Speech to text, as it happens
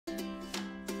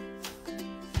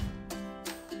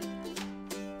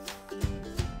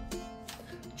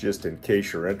Just in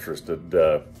case you're interested,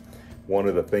 one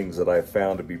of the things that I've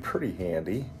found to be pretty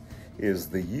handy is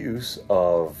the use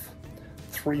of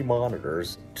 3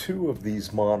 monitors. 2 of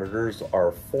these monitors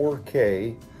are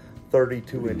 4K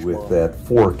 32-inch. With that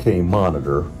 4K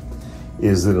monitor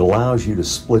is that it allows you to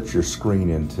split your screen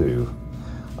in 2.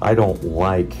 I don't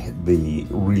like the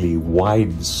really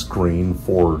wide screen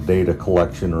for data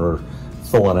collection or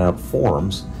filling out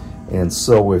forms, and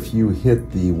so if you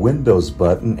hit the Windows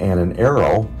button and an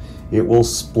arrow, it will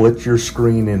split your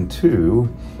screen in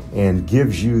 2 and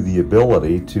gives you the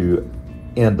ability to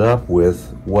end up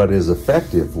with what is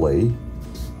effectively,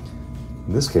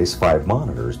 in this case, 5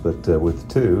 monitors, but with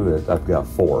 2, I've got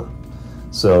 4.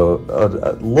 So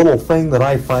a little thing that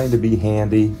I find to be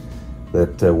handy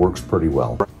that works pretty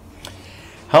well.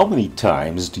 How many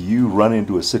times do you run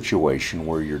into a situation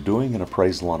where you're doing an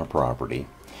appraisal on a property,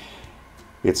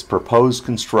 it's proposed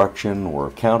construction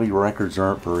or county records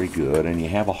aren't very good, and you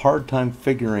have a hard time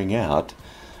figuring out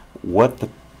what the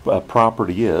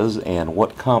property is and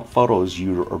what comp photos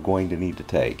you are going to need to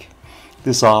take?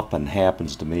 This often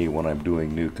happens to me when I'm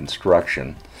doing new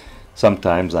construction.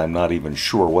 Sometimes I'm not even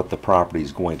sure what the property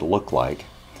is going to look like,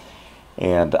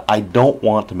 and I don't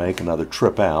want to make another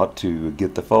trip out to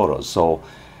get the photos. So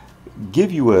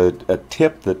give you a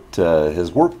tip that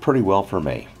has worked pretty well for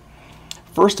me.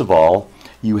 First of all,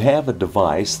 you have a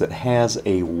device that has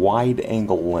a wide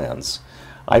angle lens.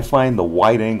 I find the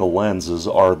wide angle lenses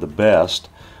are the best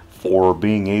for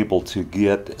being able to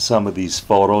get some of these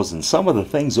photos, and some of the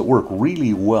things that work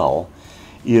really well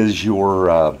is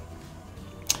your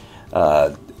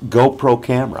GoPro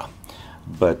camera.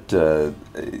 But the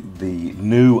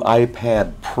new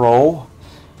iPad Pro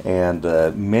and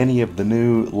many of the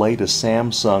new latest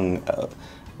Samsung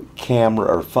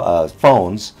camera or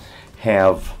phones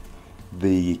have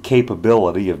the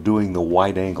capability of doing the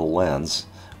wide angle lens,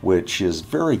 which is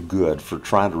very good for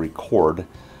trying to record.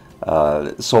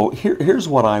 So here's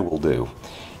what I will do,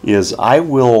 is I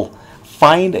will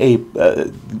find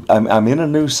I'm in a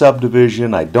new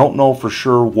subdivision. I don't know for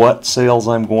sure what sales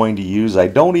I'm going to use. I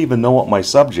don't even know what my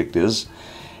subject is,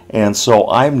 and so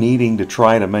I'm needing to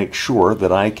try to make sure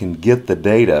that I can get the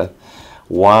data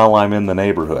while I'm in the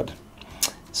neighborhood.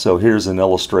 So here's an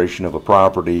illustration of a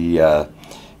property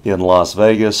in Las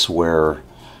Vegas where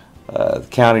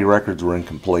county records were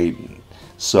incomplete.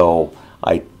 So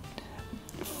I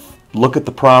look at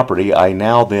the property. I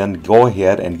now then go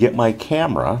ahead and get my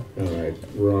camera. All right,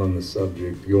 we're on the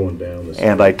subject, going down the street,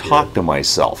 and I talk to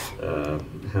myself.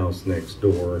 House next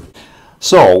door.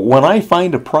 So when I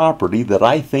find a property that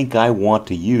I think I want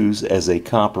to use as a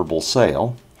comparable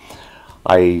sale,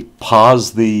 I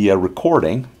pause the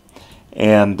recording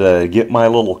and get my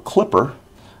little clipper.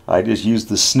 I just use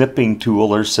the snipping tool.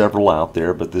 There's several out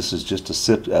there, but this is just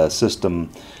a system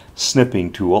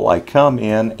snipping tool. I come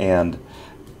in and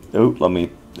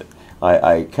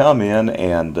I come in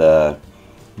and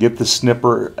get the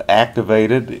snipper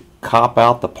activated, cop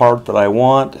out the part that I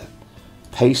want,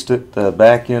 paste it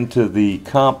back into the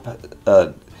comp,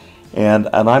 and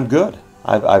I'm good.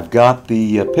 I've got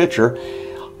the picture.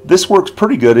 This works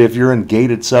pretty good if you're in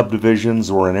gated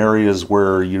subdivisions or in areas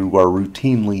where you are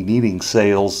routinely needing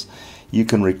sales. You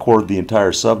can record the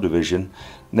entire subdivision.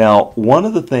 Now, one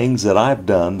of the things that I've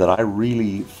done that I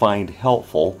really find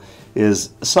helpful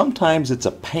is sometimes it's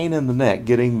a pain in the neck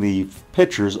getting the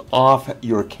pictures off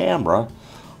your camera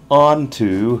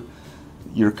onto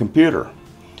your computer.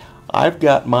 I've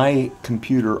got my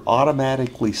computer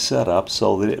automatically set up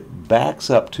so that it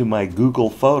backs up to my Google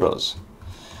Photos.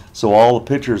 So all the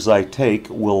pictures I take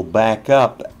will back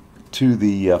up to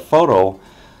the photo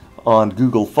on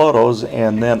Google Photos,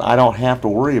 and then I don't have to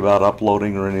worry about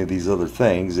uploading or any of these other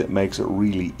things. It makes it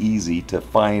really easy to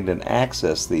find and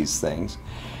access these things.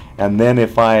 And then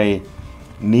if I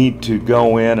need to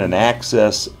go in and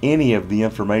access any of the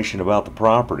information about the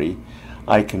property,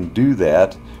 I can do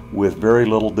that with very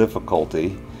little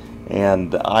difficulty.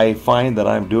 And I find that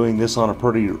I'm doing this on a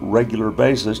pretty regular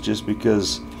basis just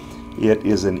because it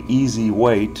is an easy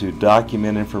way to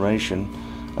document information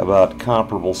about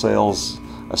comparable sales,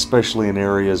 especially in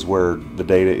areas where the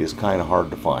data is kind of hard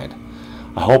to find.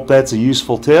 I hope that's a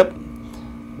useful tip.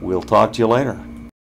 We'll talk to you later.